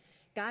him.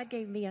 God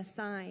gave me a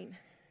sign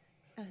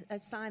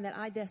that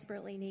I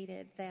desperately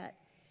needed, that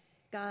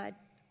God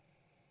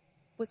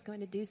was going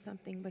to do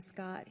something with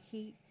Scott.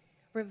 He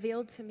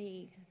revealed to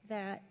me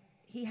that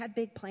he had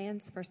big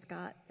plans for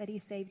Scott, that he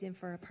saved him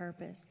for a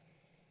purpose.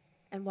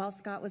 And while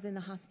Scott was in the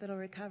hospital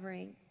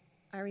recovering,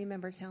 I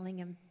remember telling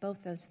him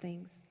both those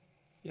things.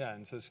 Yeah,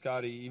 and so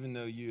Scotty, even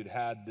though you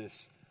had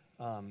this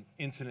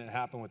incident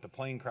happen with the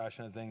plane crash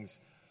and things,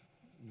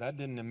 that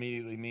didn't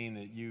immediately mean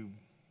that you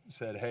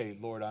said, "Hey,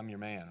 Lord, I'm your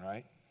man,"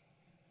 right?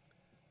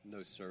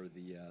 No, sir.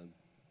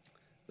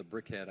 The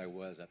brickhead I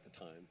was at the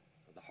time,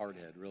 the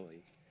hardhead,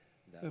 really.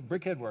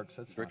 Brickhead works.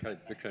 That's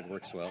brickhead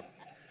works well.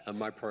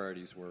 My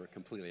priorities were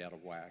completely out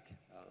of whack.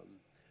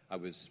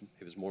 It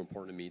was more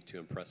important to me to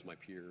impress my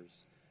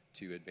peers,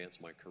 to advance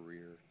my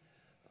career.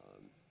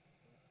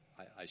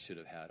 I should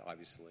have had,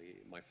 obviously,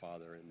 my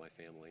father and my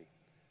family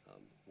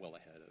well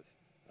ahead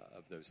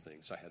of those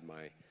things. So I had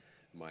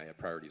my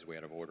priorities way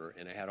out of order,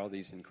 and I had all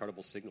these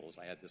incredible signals.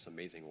 I had this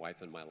amazing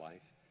wife in my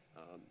life.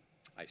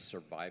 I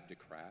survived a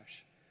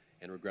crash,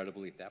 and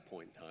regrettably at that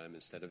point in time,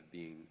 instead of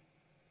being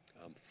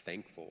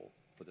thankful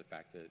for the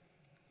fact that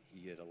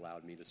he had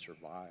allowed me to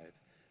survive,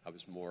 I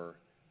was more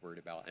worried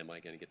about, am I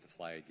going to get to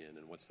fly again,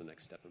 and what's the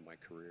next step in my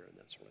career, and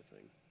that sort of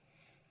thing.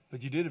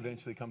 But you did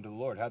eventually come to the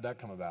Lord. How'd that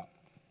come about?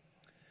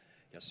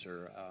 Yes,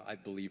 sir. I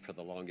believed for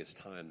the longest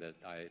time that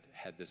I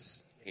had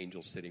this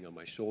angel sitting on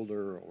my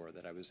shoulder, or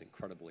that I was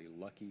incredibly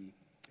lucky,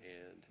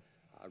 and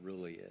I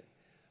really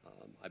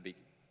I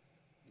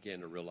began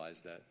to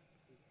realize that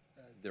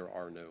there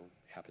are no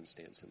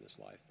happenstance in this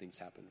life. Things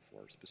happen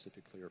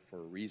specifically or for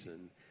a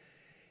reason.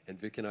 And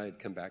Vic and I had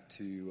come back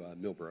to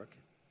Millbrook.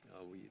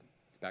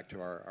 Back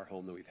to our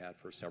home that we've had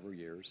for several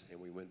years, and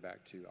we went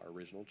back to our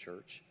original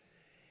church.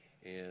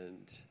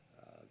 And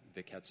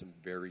Vic had some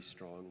very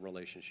strong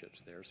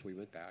relationships there, so we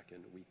went back,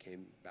 and we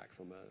came back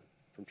from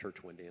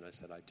church one day, and I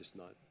said, I'm just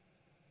not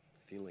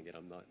feeling it.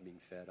 I'm not being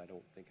fed. I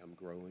don't think I'm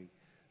growing.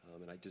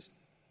 And I just,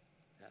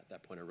 at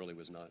that point, I really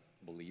was not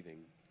believing.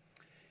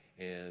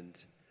 And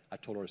I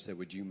told her, I said,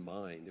 would you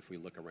mind if we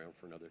look around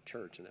for another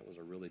church? And that was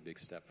a really big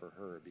step for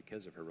her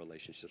because of her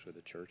relationships with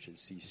the church. And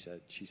she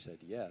said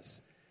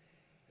yes.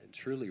 And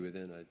truly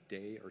within a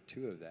day or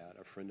two of that,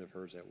 a friend of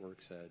hers at work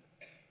said,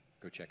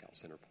 go check out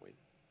Centerpoint.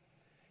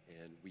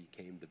 And we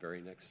came the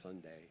very next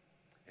Sunday.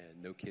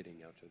 And no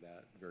kidding, after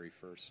that very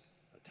first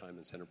time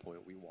in Centerpoint,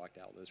 we walked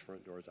out those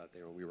front doors out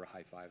there and we were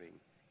high-fiving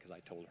because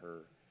I told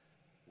her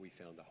we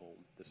found a home.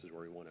 This is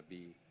where we want to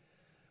be.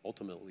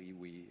 Ultimately,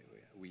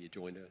 we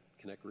joined a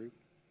Connect group.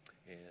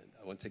 And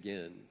once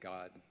again,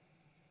 God,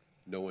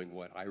 knowing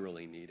what I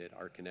really needed,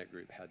 our Connect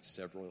group had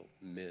several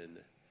men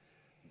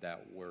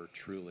that were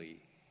truly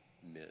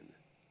men,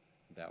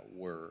 that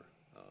were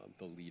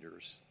the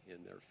leaders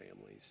in their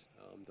families,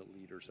 the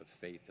leaders of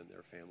faith in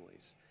their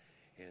families.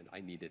 And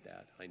I needed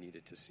that. I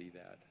needed to see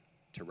that,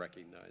 to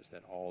recognize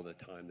that all the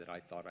time that I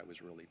thought I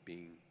was really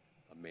being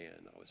a man,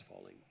 I was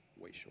falling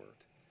way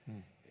short.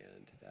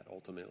 And that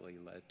ultimately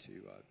led to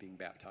being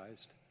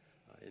baptized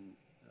in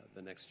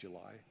the next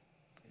July.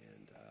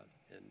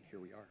 And here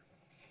we are.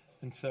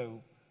 And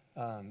so,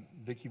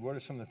 Vicki, what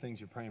are some of the things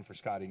you're praying for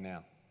Scotty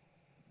now?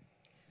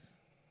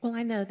 Well,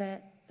 I know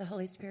that the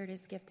Holy Spirit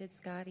has gifted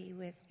Scotty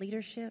with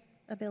leadership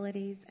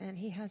abilities, and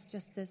he has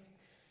just this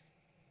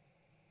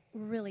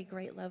really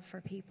great love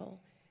for people.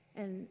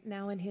 And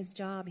now in his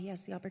job, he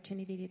has the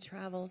opportunity to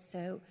travel.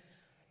 So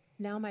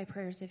now my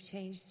prayers have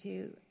changed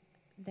to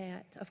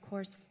that, of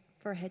course,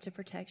 for a hedge of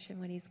protection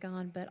when he's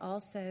gone, but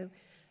also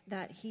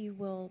that he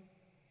will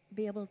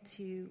be able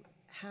to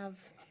have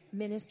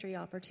ministry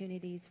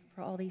opportunities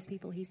for all these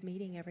people he's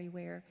meeting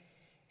everywhere,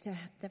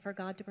 for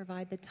God to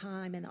provide the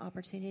time and the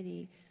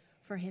opportunity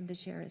for him to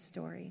share his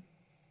story.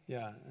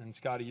 Yeah, and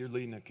Scotty, you're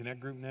leading a Connect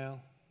group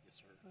now? Yes,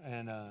 sir.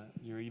 And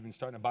you're even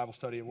starting a Bible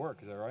study at work,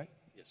 is that right?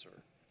 Yes, sir.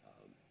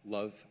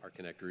 Love our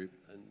Connect group,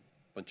 and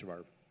a bunch of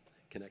our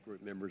Connect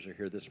group members are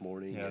here this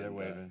morning. Yeah, they're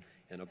waving.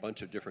 And a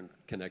bunch of different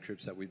Connect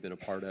groups that we've been a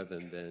part of.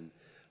 And then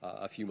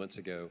a few months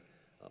ago,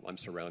 I'm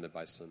surrounded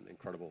by some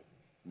incredible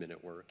men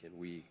at work,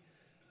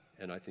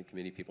 and I think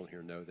many people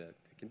here know that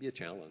it can be a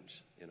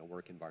challenge in a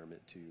work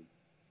environment to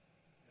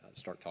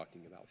start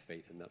talking about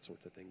faith and that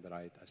sort of thing. But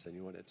I said, you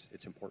know what,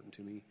 it's important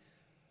to me.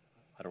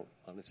 I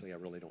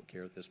really don't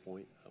care at this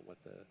point what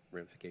the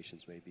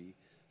ramifications may be.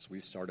 So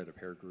we've started a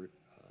prayer group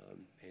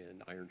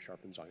and iron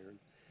sharpens iron.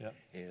 Yep.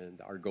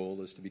 And our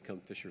goal is to become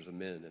fishers of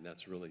men, and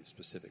that's really the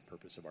specific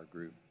purpose of our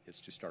group,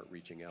 is to start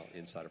reaching out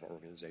inside of our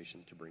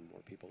organization to bring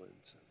more people in.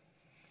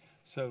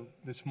 So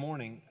this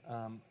morning,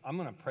 I'm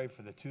going to pray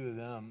for the two of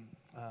them.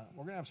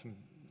 We're going to have some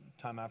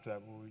time after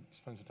that where we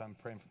spend some time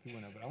praying for people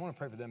we know, but I want to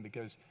pray for them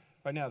because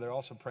right now they're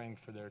also praying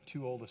for their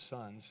two oldest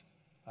sons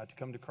to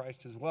come to Christ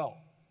as well.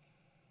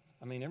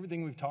 I mean,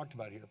 everything we've talked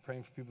about here,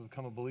 praying for people to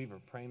become a believer,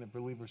 praying that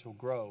believers will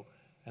grow,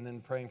 and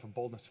then praying for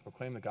boldness to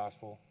proclaim the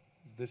gospel,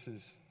 this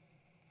is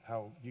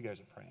how you guys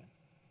are praying.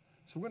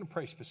 So we're going to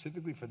pray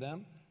specifically for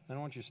them, and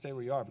I want you to stay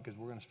where you are because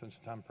we're going to spend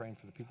some time praying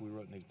for the people we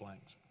wrote in these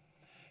blanks.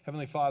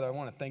 Heavenly Father, I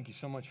want to thank you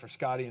so much for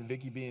Scotty and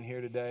Vicky being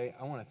here today.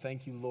 I want to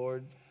thank you,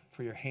 Lord,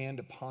 for your hand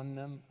upon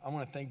them. I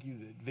want to thank you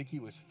that Vicky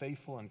was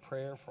faithful in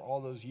prayer for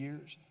all those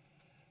years.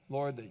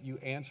 Lord, that you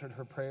answered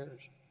her prayers.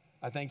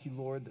 I thank you,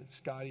 Lord, that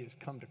Scotty has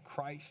come to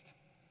Christ.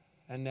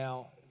 And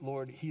now,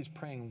 Lord, he is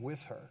praying with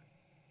her,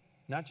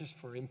 not just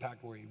for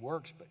impact where he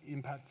works, but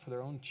impact for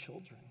their own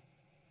children.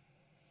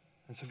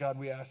 And so, God,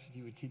 we ask that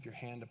you would keep your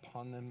hand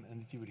upon them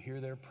and that you would hear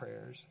their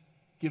prayers.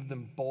 Give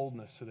them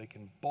boldness so they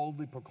can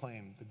boldly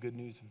proclaim the good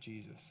news of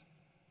Jesus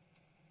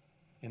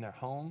in their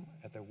home,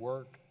 at their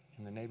work,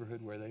 in the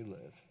neighborhood where they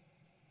live.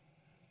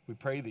 We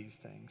pray these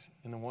things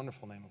in the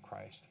wonderful name of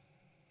Christ.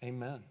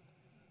 Amen.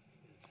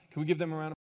 Can we give them a round of